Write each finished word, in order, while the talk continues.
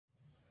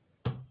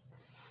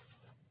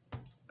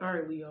All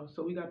right, Leo.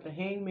 So we got the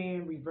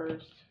Hangman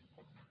reversed.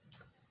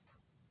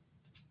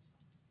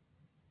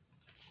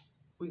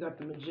 We got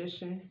the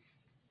Magician.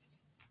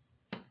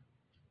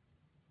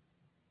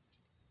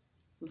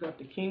 We got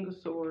the King of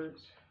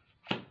Swords.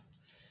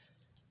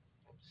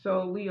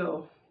 So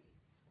Leo,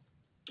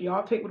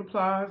 y'all take what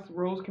applies.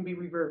 Roles can be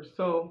reversed.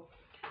 So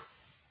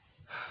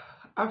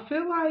I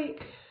feel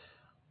like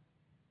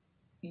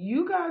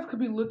you guys could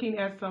be looking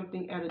at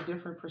something at a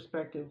different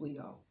perspective,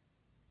 Leo,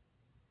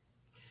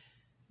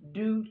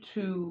 due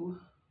to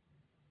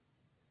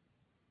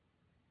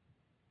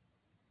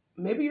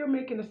maybe you're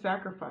making a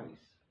sacrifice.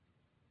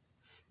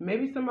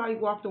 Maybe somebody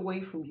walked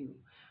away from you.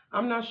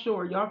 I'm not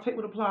sure. Y'all take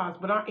what applies,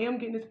 but I am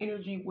getting this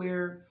energy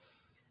where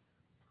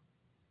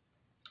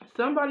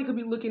somebody could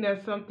be looking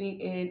at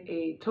something in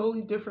a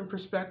totally different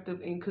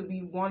perspective and could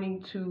be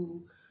wanting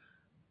to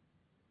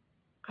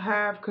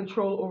have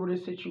control over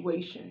the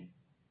situation,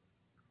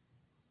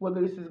 whether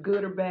this is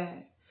good or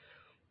bad.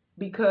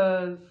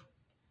 Because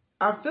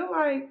I feel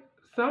like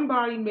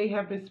somebody may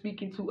have been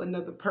speaking to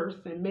another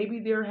person. Maybe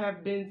there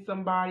have been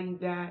somebody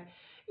that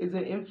is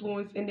an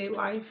influence in their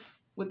life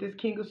with this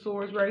King of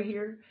Swords right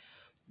here.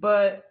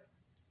 But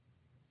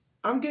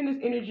I'm getting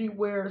this energy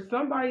where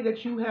somebody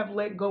that you have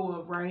let go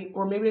of, right?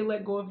 Or maybe they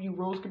let go of you,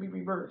 roles can be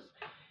reversed.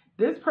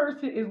 This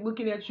person is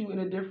looking at you in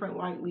a different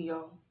light,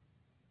 Leo.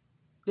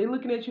 They're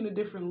looking at you in a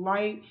different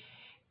light,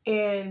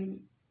 and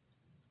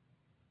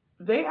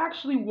they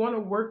actually want to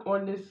work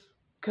on this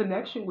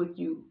connection with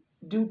you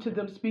due to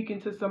them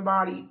speaking to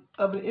somebody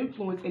of an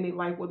influence in their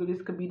life, whether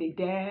this could be their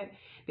dad,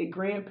 their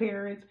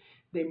grandparents,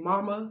 their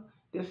mama,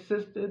 their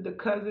sister, the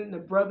cousin, the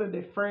brother,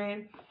 their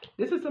friend.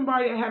 This is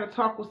somebody that had a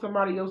talk with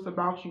somebody else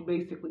about you,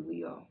 basically,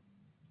 Leo.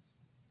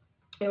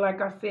 And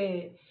like I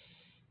said,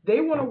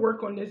 they want to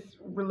work on this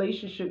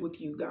relationship with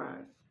you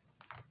guys.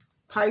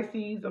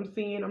 Pisces, I'm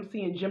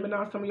seeing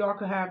Gemini. Some of y'all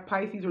could have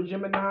Pisces or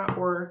Gemini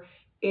or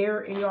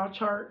air in y'all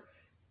chart.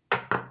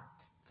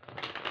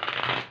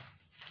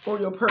 Or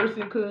your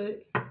person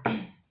could.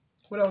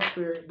 What else,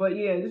 Spirit? But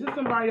yeah, this is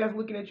somebody that's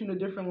looking at you in a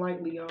different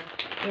light, Leo.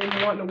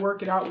 And wanting to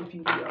work it out with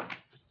you, Leo.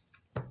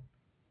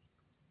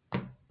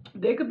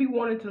 They could be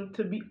wanting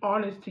to be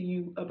honest to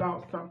you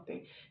about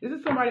something. This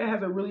is somebody that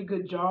has a really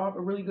good job,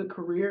 a really good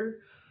career.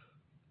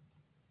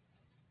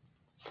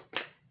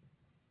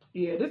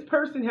 Yeah, this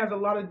person has a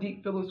lot of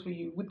deep feelings for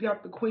you. We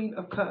got the Queen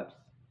of Cups.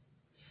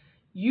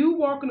 You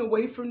walking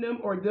away from them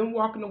or them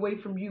walking away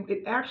from you,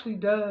 it actually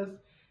does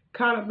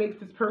kind of makes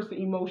this person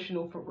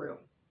emotional for real.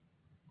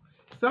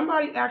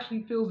 Somebody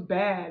actually feels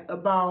bad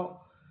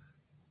about,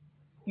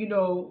 you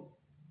know,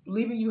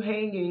 leaving you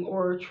hanging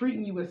or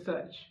treating you as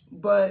such.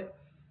 But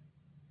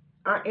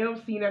I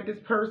am seeing that this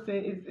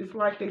person it's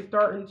like they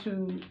starting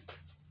to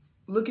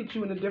look at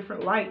you in a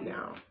different light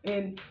now.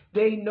 And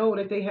they know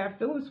that they have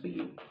feelings for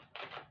you.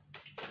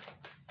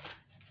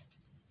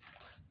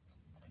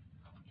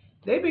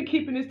 They've been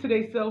keeping this to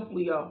themselves,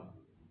 Leo.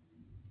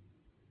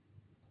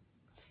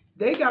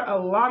 They got a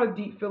lot of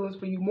deep feelings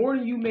for you, more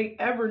than you may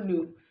ever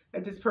knew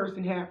that this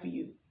person had for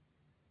you.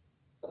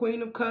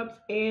 Queen of Cups,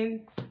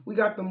 and we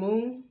got the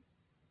Moon.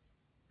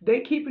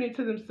 They keeping it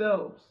to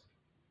themselves.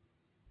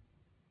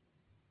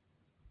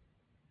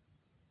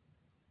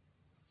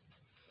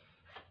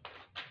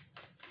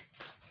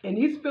 And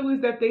these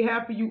feelings that they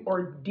have for you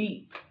are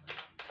deep.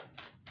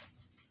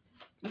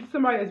 This is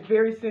somebody that's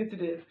very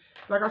sensitive.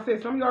 Like I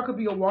said, some of y'all could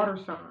be a water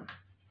sign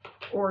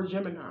or a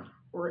Gemini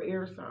or an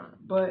air sign.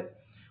 But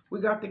we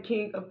got the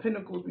King of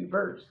Pentacles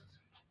reversed.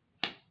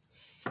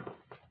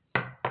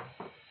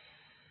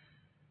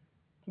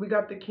 We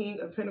got the King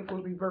of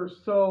Pentacles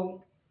reversed.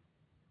 So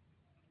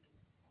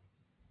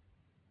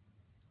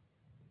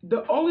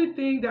the only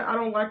thing that I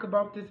don't like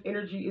about this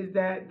energy is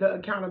that the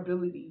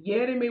accountability.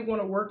 Yeah, they may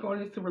want to work on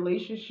this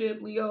relationship,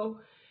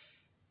 Leo,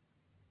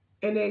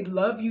 and they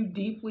love you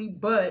deeply,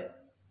 but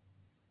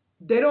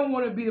they don't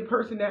want to be the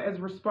person that is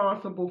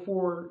responsible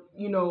for,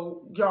 you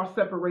know, y'all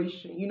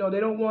separation. You know, they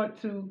don't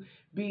want to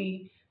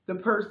be the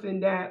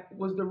person that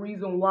was the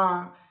reason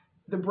why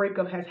the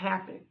breakup has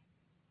happened.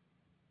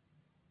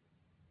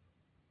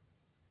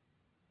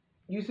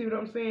 You see what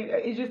I'm saying?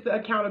 It's just the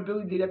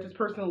accountability that this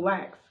person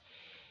lacks.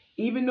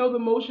 Even though the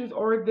emotions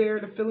are there,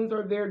 the feelings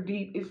are there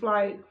deep, it's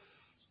like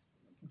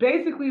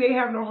basically they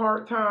having a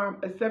hard time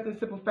accepting the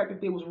simple fact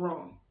that they was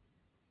wrong.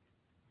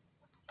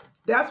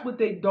 That's what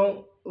they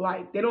don't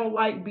like. They don't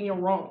like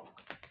being wrong.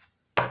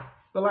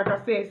 But like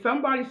I said,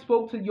 somebody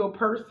spoke to your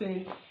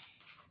person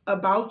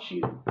about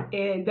you,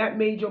 and that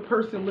made your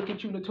person look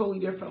at you in a totally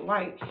different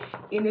light.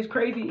 And it's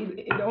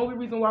crazy. The only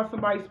reason why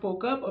somebody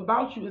spoke up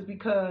about you is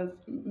because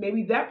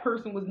maybe that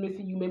person was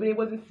missing you. Maybe they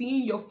wasn't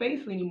seeing your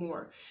face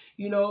anymore.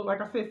 You know,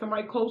 like I said,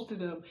 somebody close to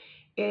them,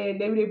 and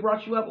maybe they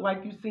brought you up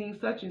like you seen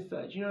such and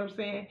such. You know what I'm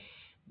saying?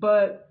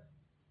 But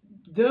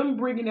them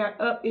bringing that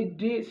up, it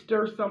did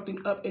stir something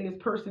up in this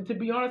person. To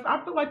be honest,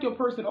 I feel like your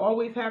person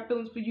always had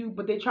feelings for you,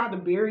 but they tried to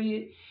bury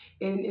it.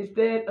 And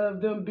instead of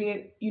them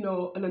being, you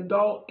know, an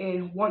adult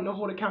and wanting to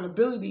hold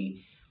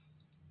accountability,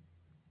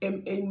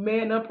 and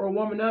man up or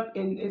woman up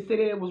and say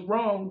that it was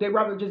wrong. They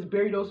rather just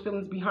bury those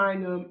feelings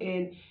behind them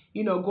and,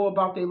 you know, go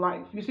about their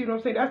life. You see what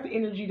I'm saying? That's the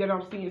energy that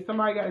I'm seeing.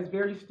 Somebody that is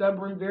very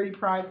stubborn, very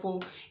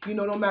prideful. You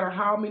know, no matter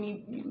how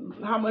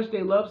much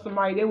they love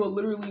somebody, they will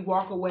literally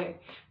walk away,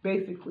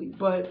 basically.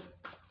 But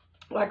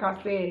like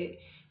I said,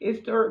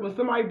 it stirred, when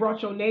somebody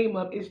brought your name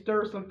up, it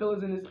stirred some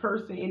feelings in this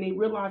person, and they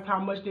realize how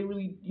much they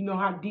really, you know,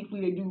 how deeply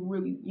they do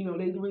really, you know,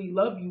 they really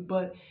love you.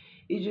 But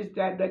it's just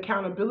that the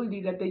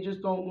accountability that they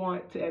just don't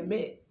want to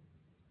admit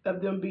of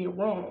them being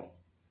wrong.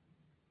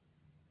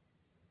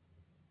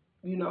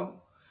 You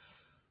know,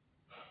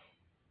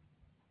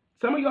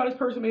 some of y'all, this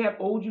person may have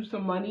owed you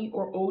some money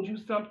or owed you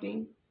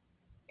something,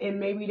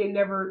 and maybe they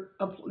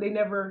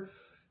never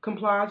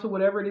complied to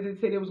whatever it is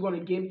they said they was going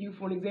to give you.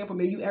 For an example,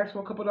 maybe you asked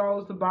for a couple of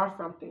dollars to buy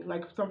something,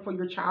 like something for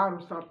your child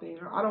or something.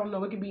 I don't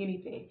know. It could be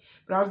anything.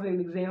 But I was an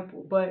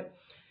example. But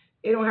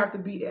it don't have to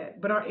be that.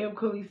 But I am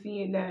clearly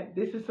seeing that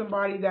this is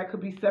somebody that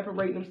could be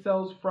separating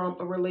themselves from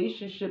a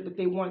relationship that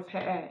they once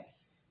had.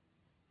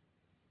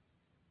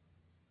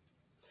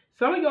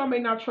 Some of y'all may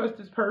not trust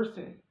this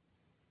person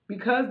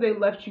because they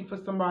left you for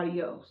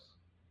somebody else.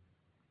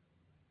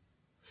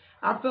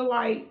 I feel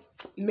like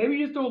maybe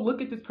you just don't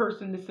look at this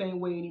person the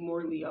same way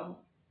anymore, Leo.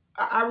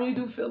 I really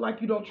do feel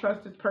like you don't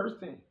trust this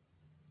person.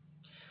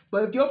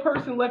 But if your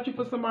person left you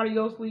for somebody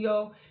else,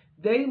 Leo,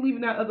 they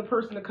leaving that other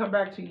person to come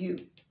back to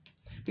you.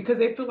 Because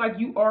they feel like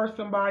you are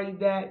somebody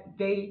that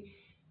they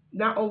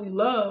not only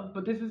love,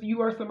 but you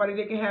are somebody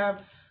they can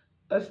have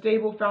a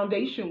stable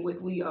foundation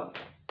with, Leo.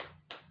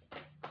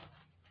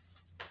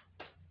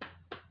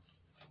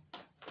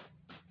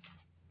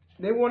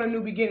 They want a new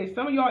beginning.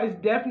 Some of y'all is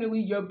definitely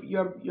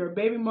your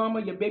baby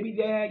mama, your baby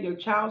dad, your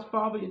child's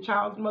father, your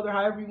child's mother,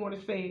 however you want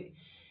to say it.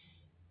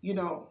 You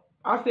know,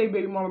 I say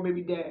baby mama,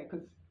 baby dad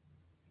because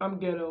I'm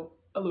ghetto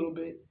a little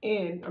bit,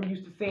 and I'm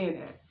used to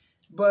saying that.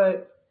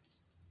 But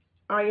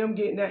I am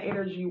getting that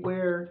energy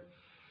where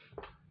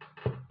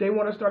they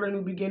want to start a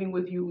new beginning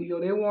with you, Leo.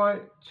 They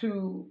want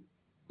to,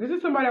 this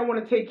is somebody that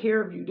want to take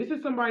care of you. This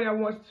is somebody that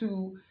wants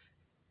to,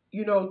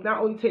 you know,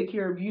 not only take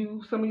care of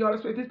you. Some of y'all,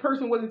 if this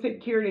person wasn't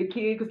taking care of their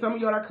kid, because some of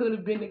y'all, that could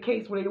have been the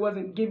case where they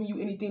wasn't giving you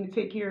anything to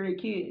take care of their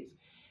kids,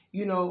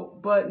 you know,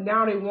 but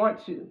now they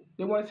want to.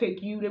 They want to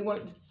take you, they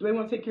want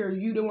to take care of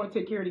you, they want to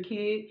take care of the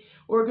kid,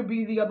 or it could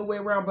be the other way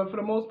around, but for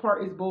the most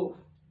part, it's both.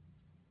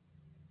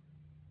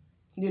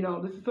 You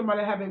know, this is somebody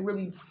that haven't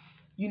really,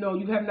 you know,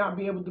 you have not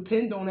been able to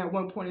depend on at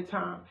one point in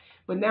time,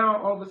 but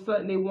now all of a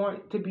sudden they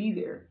want to be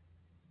there.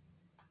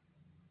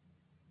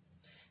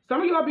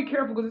 Some of y'all be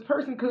careful because this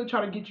person could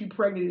try to get you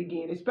pregnant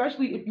again,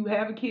 especially if you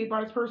have a kid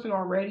by this person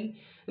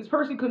already. This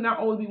person could not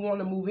only be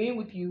wanting to move in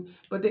with you,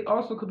 but they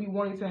also could be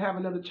wanting to have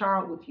another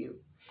child with you.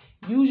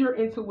 Use your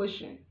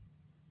intuition.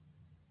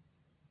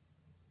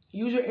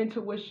 Use your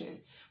intuition.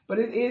 But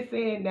it is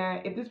saying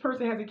that if this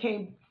person hasn't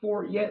came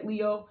forward yet,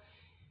 Leo,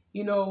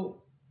 you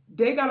know,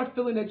 they got a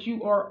feeling that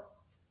you are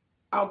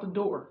out the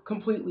door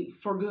completely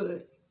for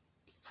good.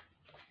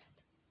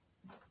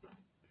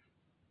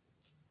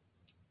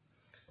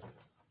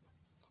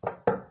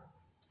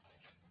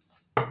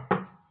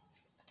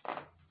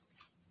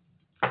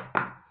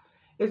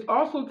 It's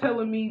also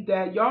telling me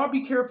that y'all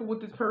be careful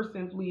with this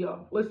person,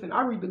 Leo. Listen,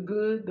 I read the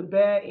good, the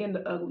bad, and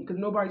the ugly because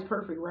nobody's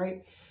perfect,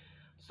 right?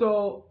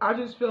 So I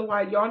just feel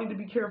like y'all need to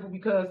be careful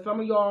because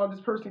some of y'all, this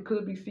person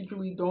could be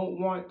secretly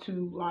don't want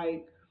to,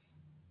 like,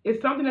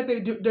 it's something that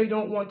they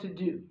don't want to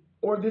do.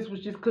 Or this was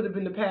just could have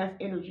been the past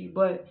energy,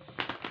 but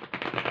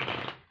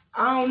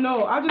I don't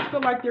know. I just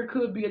feel like there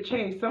could be a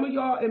change. Some of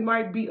y'all, it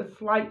might be a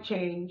slight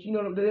change. You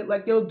know,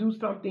 like they'll do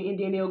something and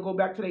then they'll go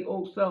back to their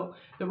old self.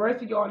 The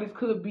rest of y'all, this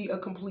could be a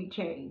complete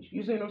change.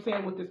 You see what I'm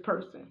saying with this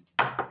person?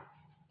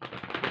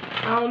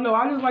 I don't know.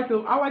 I like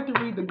to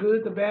read the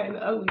good, the bad, and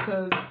the ugly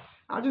because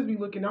I just be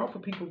looking out for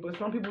people. But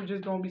some people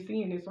just don't be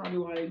seeing this. So I be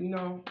like, you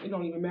know, it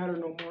don't even matter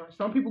no more.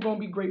 Some people gonna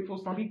be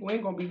grateful. Some people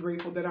ain't gonna be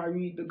grateful that I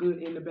read the good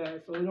and the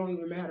bad. So it don't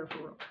even matter for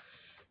them.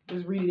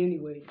 Just read it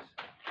anyways.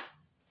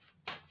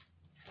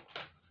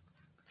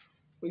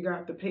 We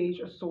got the Page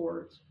of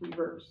Swords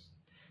reverse.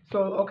 So,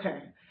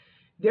 okay.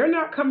 They're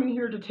not coming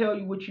here to tell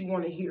you what you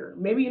want to hear.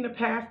 Maybe in the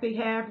past they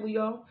have,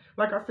 Leo.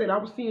 Like I said, I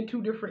was seeing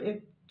two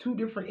different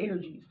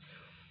energies.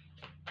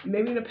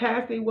 Maybe in the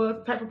past they was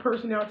the type of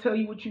person that'll tell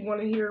you what you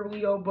want to hear,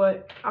 Leo.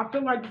 But I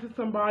feel like this is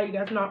somebody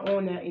that's not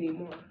on that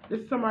anymore. This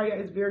is somebody that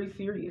is very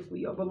serious,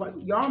 Leo. But like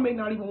y'all may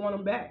not even want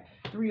them back.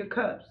 3 of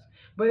Cups.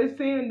 But it's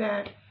saying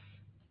that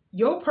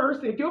your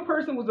person, if your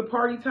person was a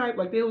party type,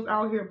 like they was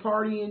out here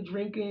partying,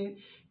 drinking,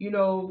 you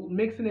know,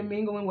 mixing and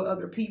mingling with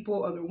other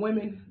people, other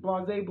women,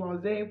 blase,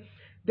 blase,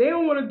 they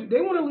want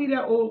to leave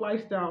that old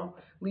lifestyle,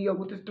 Leo,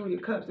 with this 3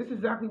 of Cups. This is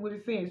exactly what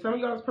it's saying. Some of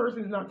y'all's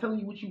person is not telling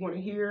you what you want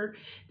to hear.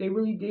 They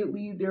really did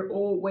leave their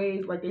old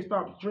ways, like they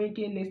stopped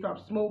drinking, they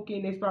stopped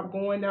smoking, they stopped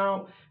going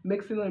out,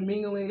 mixing and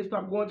mingling, they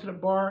stopped going to the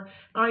bar.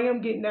 I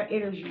am getting that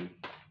energy.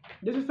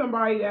 This is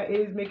somebody that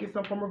is making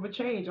some form of a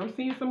change. I'm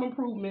seeing some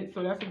improvement,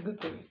 so that's a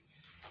good thing.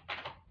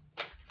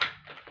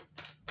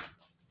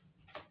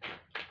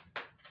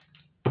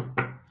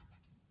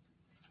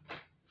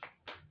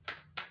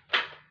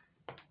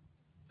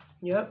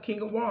 Yep,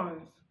 King of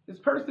Wands. This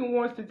person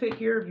wants to take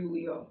care of you,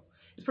 Leo.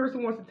 This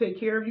person wants to take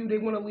care of you. They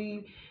want to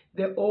leave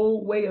their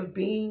old way of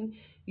being,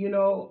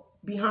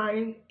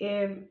 behind,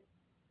 and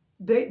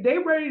they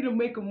ready to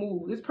make a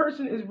move. This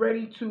person is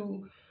ready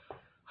to,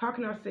 how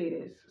can I say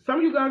this? Some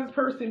of you guys, this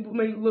person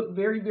may look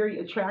very, very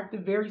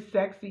attractive, very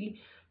sexy,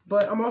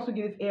 but I'm also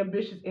getting this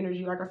ambitious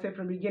energy. Like I said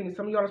from the beginning,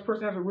 some of y'all, this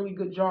person has a really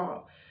good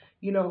job.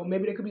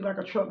 Maybe they could be like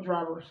a truck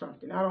driver or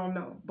something. I don't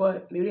know,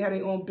 but maybe they have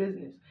their own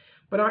business.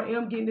 But I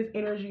am getting this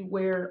energy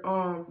where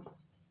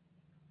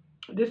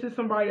this is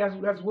somebody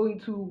that's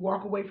willing to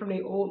walk away from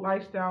their old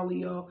lifestyle,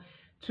 Leo,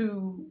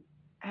 to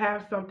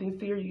have something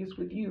serious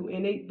with you.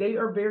 And they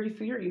are very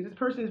serious. This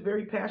person is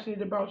very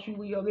passionate about you,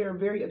 Leo. They are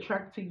very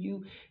attracted to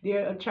you.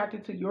 They're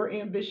attracted to your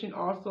ambition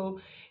also.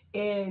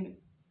 And,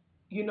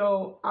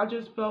 I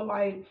just felt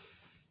like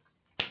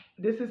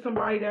this is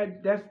somebody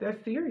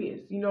that's serious.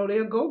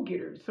 They're a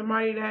go-getter.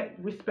 Somebody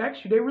that respects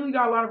you. They really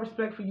got a lot of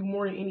respect for you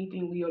more than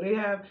anything, Leo. They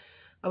have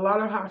a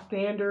lot of high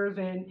standards,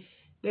 and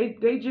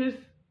they just,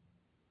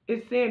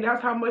 it's saying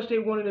that's how much they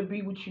wanted to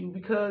be with you,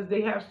 because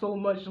they have so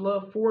much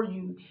love for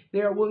you.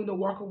 They are willing to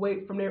walk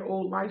away from their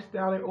old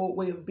lifestyle, their old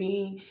way of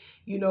being,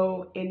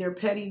 and their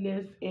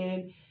pettiness,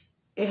 and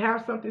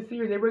have something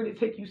serious. They're ready to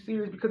take you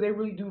serious because they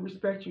really do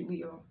respect you,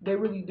 Leo. They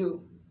really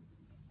do.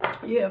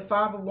 Yeah,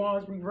 Five of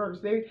Wands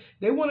reversed.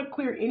 They want to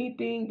clear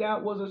anything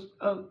that was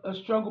a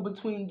struggle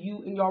between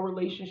you and your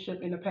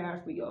relationship in the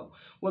past, Leo.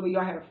 Whether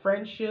y'all had a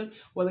friendship,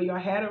 whether y'all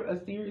had a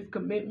serious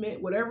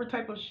commitment, whatever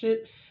type of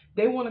shit,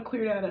 they want to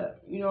clear that up.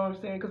 You know what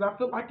I'm saying? Because I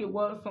feel like it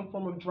was some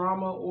form of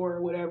drama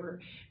or whatever.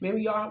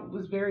 Maybe y'all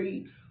was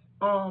very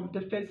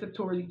defensive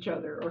towards each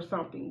other or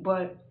something.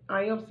 But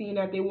I am seeing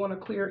that they want to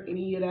clear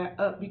any of that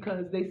up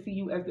because they see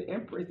you as the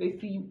Empress. They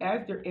see you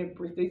as their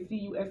Empress. They see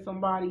you as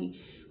somebody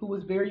who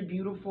was very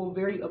beautiful,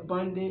 very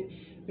abundant,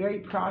 very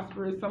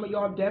prosperous. Some of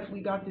y'all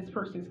definitely got this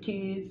person's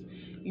kids,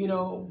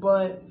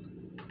 but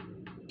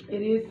it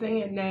is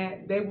saying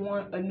that they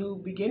want a new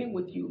beginning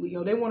with you,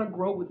 Leo. They want to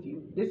grow with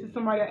you. This is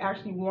somebody that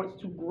actually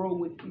wants to grow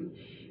with you.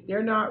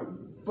 They're not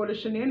for the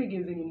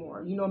shenanigans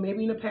anymore.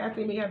 Maybe in the past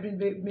they may have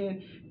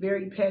been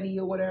very petty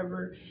or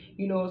whatever.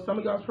 Some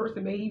of y'all's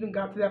person may even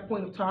got to that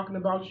point of talking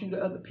about you to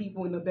other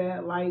people in a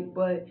bad light,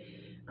 but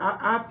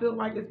I feel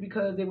like it's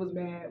because they was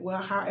mad.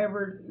 Well,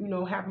 however,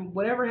 happened,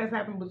 whatever has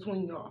happened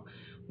between y'all.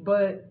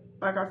 But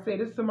like I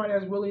said, this is somebody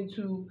that's willing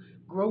to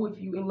grow with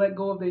you and let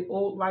go of their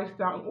old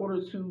lifestyle in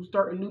order to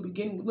start a new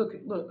beginning. Look,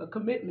 a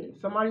commitment.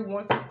 Somebody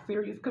wants a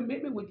serious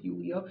commitment with you,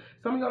 Leo.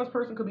 Some of y'all, this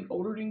person could be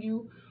older than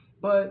you,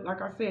 but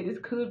like I said, this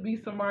could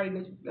be somebody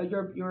that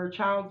your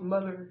child's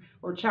mother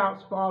or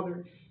child's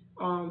father,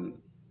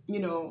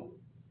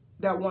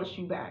 that wants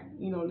you back.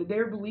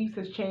 Their beliefs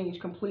has changed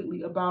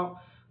completely about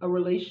a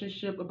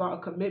relationship, about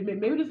a commitment.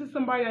 Maybe this is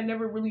somebody that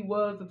never really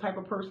was the type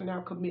of person that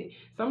would commit.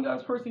 Some of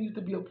y'all's person used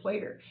to be a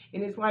player,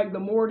 and it's like the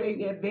more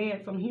they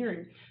advance, I'm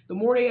hearing, the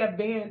more they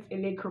advance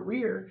in their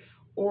career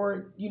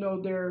or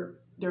their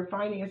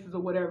finances or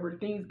whatever,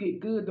 things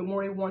get good, the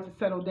more they want to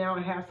settle down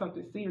and have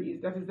something serious.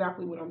 That's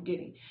exactly what I'm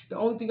getting. The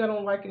only thing I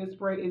don't like in this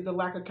spread is the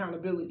lack of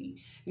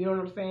accountability. You know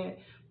what I'm saying?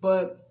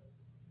 But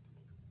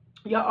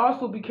y'all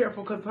also be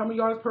careful, because some of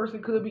y'all, this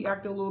person could be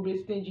acting a little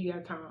bit stingy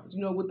at times,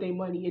 with their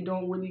money, and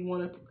don't really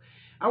want to,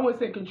 I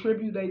wouldn't say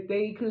contribute.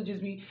 They could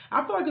just be,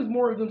 I feel like it's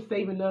more of them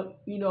saving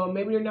up.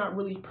 Maybe they're not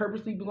really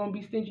purposely going to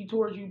be stingy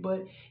towards you,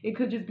 but it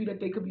could just be that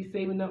they could be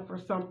saving up for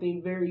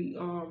something very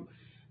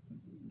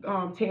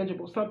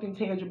something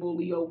tangible,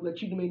 Leo,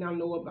 that you may not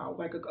know about,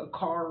 like a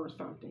car or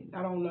something,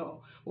 I don't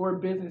know, or a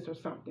business or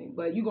something.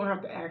 But you're gonna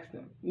have to ask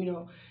them,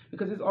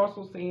 because it's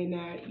also saying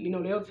that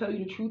they'll tell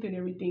you the truth and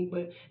everything,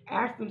 but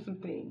ask them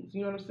some things.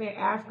 You know what I'm saying?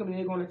 Ask them and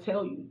they're gonna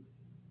tell you.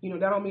 That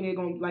don't mean they're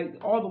gonna like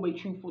all the way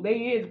truthful. They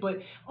is,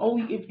 but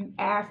only if you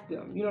ask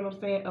them. You know what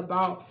I'm saying,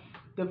 about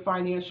the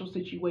financial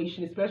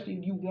situation, especially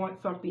if you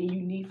want something and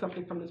you need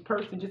something from this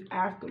person. Just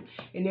ask them,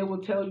 and they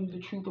will tell you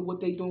the truth of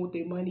what they're doing with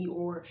their money,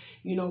 or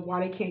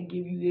why they can't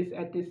give you this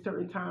at this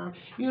certain time.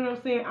 You know what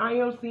I'm saying? I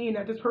am seeing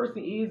that this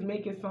person is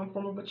making some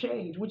form of a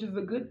change, which is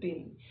a good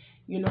thing.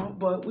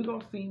 But we're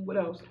gonna see what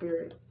else,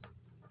 Spirit.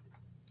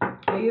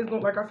 They is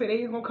gonna, like I said, they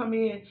is gonna come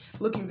in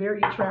looking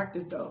very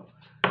attractive though.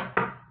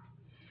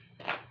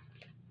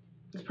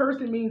 This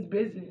person means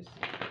business.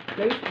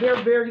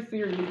 They're very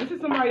serious. This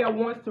is somebody that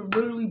wants to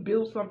literally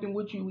build something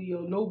with you,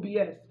 Leo. No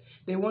BS.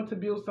 They want to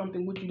build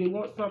something with you. They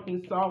want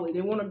something solid.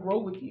 They want to grow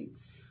with you.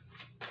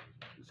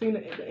 Seen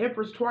the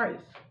Empress twice.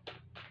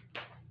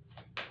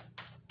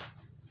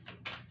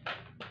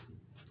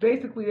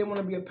 Basically, they want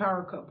to be a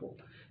power couple.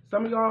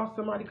 Some of y'all,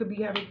 somebody could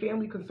be having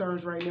family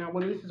concerns right now,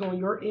 whether this is on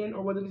your end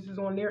or whether this is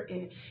on their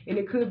end. And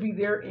it could be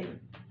their end.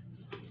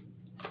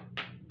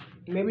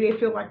 Maybe they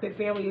feel like their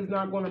family is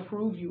not going to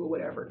approve you or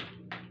whatever.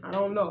 I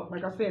don't know.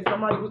 Like I said,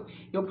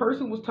 your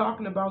person was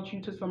talking about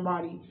you to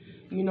somebody,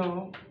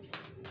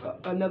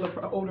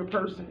 another older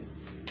person.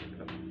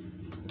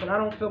 But I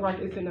don't feel like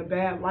it's in a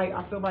bad light.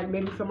 I feel like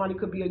maybe somebody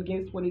could be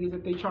against what it is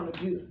that they're trying to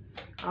do.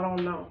 I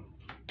don't know.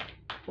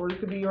 Or it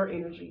could be your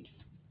energy.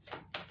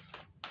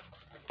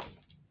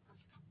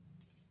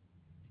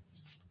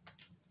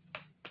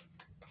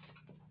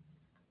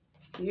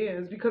 Yeah,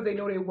 it's because they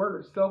know their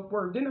worth,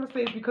 self-worth. Didn't I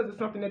say it's because of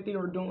something that they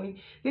are doing?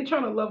 They're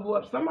trying to level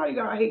up. Somebody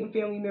got hating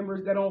family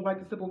members that don't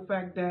like the simple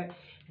fact that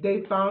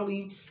they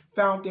finally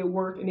found their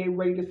worth and they're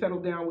ready to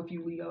settle down with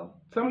you, Leo.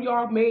 Some of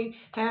y'all may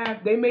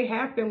have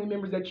family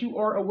members that you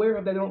are aware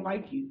of that don't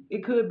like you.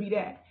 It could be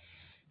that.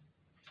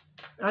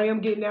 I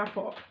am getting that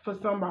for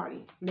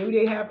somebody. Maybe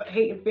they have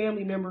hating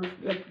family members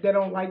that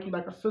don't like you,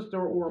 like a sister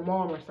or a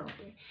mom or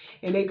something,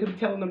 and they could be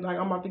telling them like,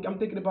 I'm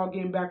thinking about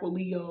getting back with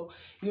Leo.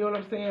 You know what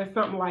I'm saying?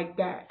 Something like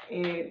that,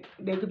 and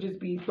they could just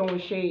be throwing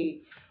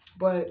shade.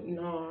 But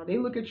no, they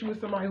look at you as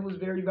somebody who is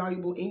very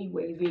valuable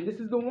anyways. This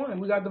is the one.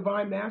 We got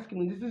divine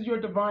masculine. This is your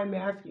divine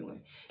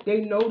masculine.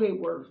 They know their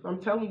worth.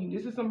 I'm telling you,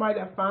 this is somebody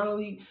that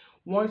finally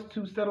wants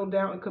to settle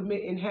down and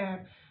commit and have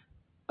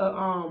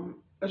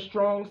a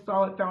strong,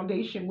 solid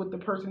foundation with the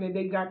person that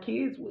they got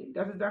kids with.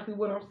 That's exactly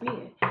what I'm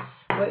seeing.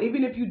 But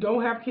even if you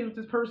don't have kids with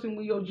this person,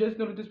 Leo, just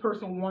know that this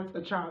person wants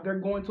a child. They're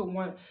going to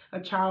want a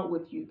child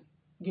with you,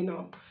 you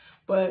know.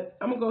 But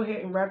I'm going to go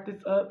ahead and wrap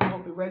this up. I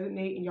hope it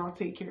resonates, and y'all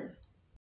take care.